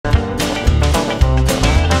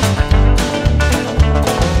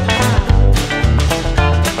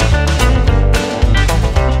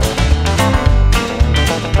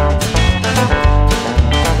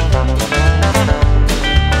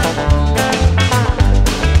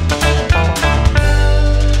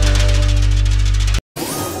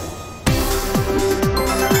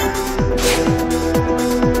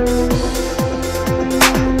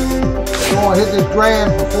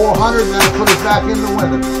back in the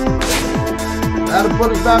window. That'll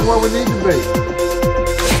put us back where we need to be.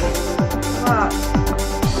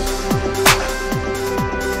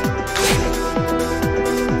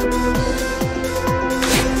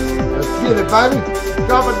 Let's get it, baby.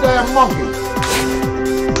 Drop a damn monkey.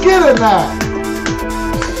 Get it now.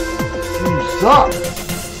 You suck.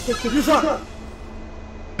 You suck.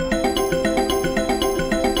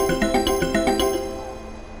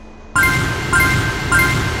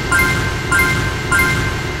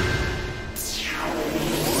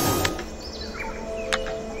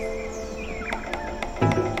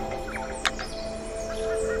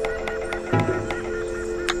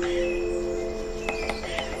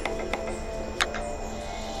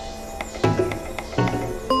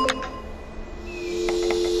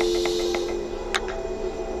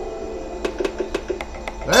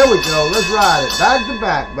 There we go. Let's ride it. Back to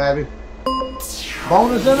back, baby.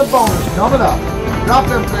 Bonus and a bonus coming up. Drop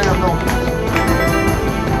them damn monkeys.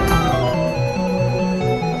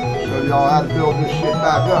 Show y'all how to build this shit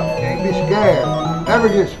back up. Can't be scared. Never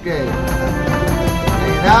get scared. You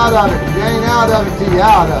ain't out of it. You ain't out of it till you're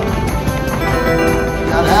out of it. You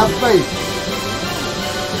gotta have faith.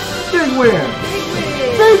 Big win.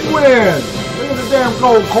 Big win. Look at the damn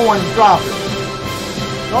gold coins dropping.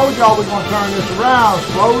 Told y'all we're going to turn this around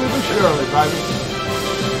slowly but surely, baby.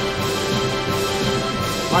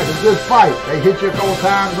 Like a good fight. They hit you a couple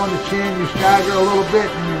times on the chin, you stagger a little bit,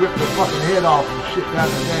 and you rip the fucking head off and shit down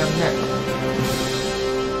the damn neck.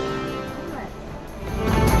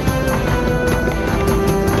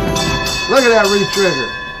 Look at that re-trigger.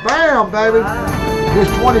 Bam, baby. This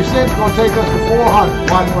 20 cents going to take us to 400.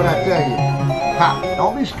 Watch what I tell you. Ha,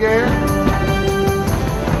 don't be scared.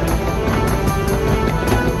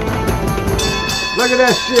 Look at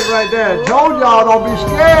that shit right there. Told y'all don't be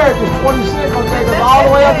scared. This 26 gonna take us all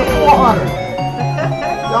the way up to 400.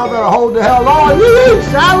 Y'all better hold the hell on.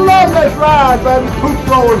 Saddle up, let's ride, baby. Poop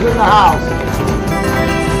throwers in the house.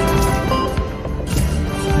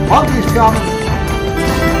 Monkey's coming.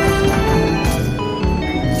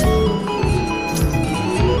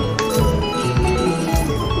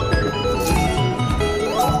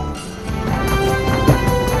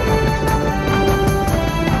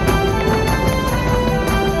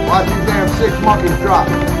 Watch these damn 6 monkeys drop.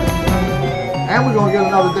 And we're gonna get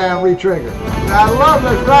another damn re-trigger. Saddle up,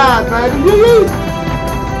 let's ride, baby. Yee-yee.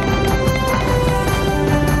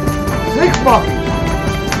 6 monkeys.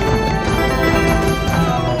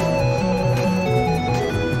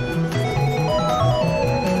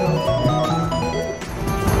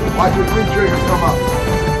 Watch this re-trigger come up.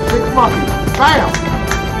 6 monkeys. Bam!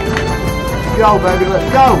 Let's go, baby,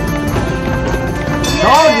 let's go.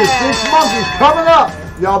 Told you, 6 monkeys coming up.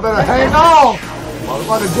 Y'all better hang on.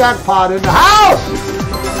 Motherfucker Jackpot in the house.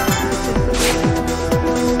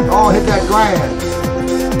 Oh, hit that grand.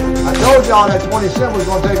 I told y'all that 20 cent was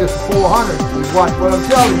going to take us to 400. Just watch what I'm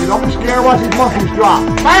telling you. Don't be scared. Watch these monkeys drop.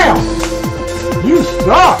 Bam! You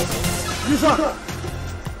suck. You suck.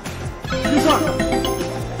 You suck.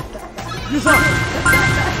 You suck.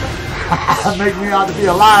 Make me out to be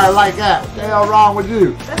a liar like that. What the hell wrong with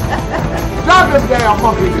you? Drop them damn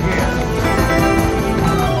monkeys again.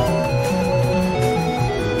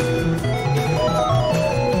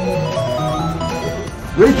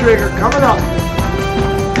 Re-trigger coming up.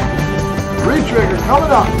 Re-trigger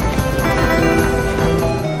coming up.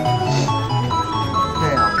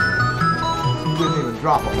 Damn. Didn't even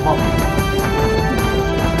drop a monkey.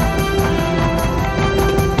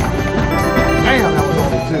 Damn, that was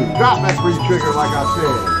only 2. Drop that re-trigger like I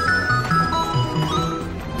said.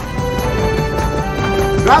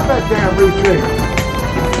 Drop that damn re-trigger.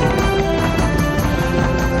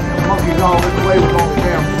 Monkeys all in the way with only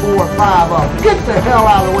damn 4 or 5 of them. Get the hell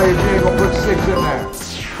out of the way if you ain't gonna put 6 in there.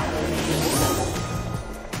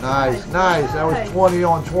 Nice, nice. That was 20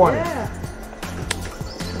 on 20. Yeah.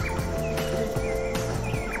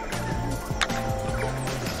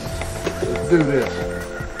 Let's do this.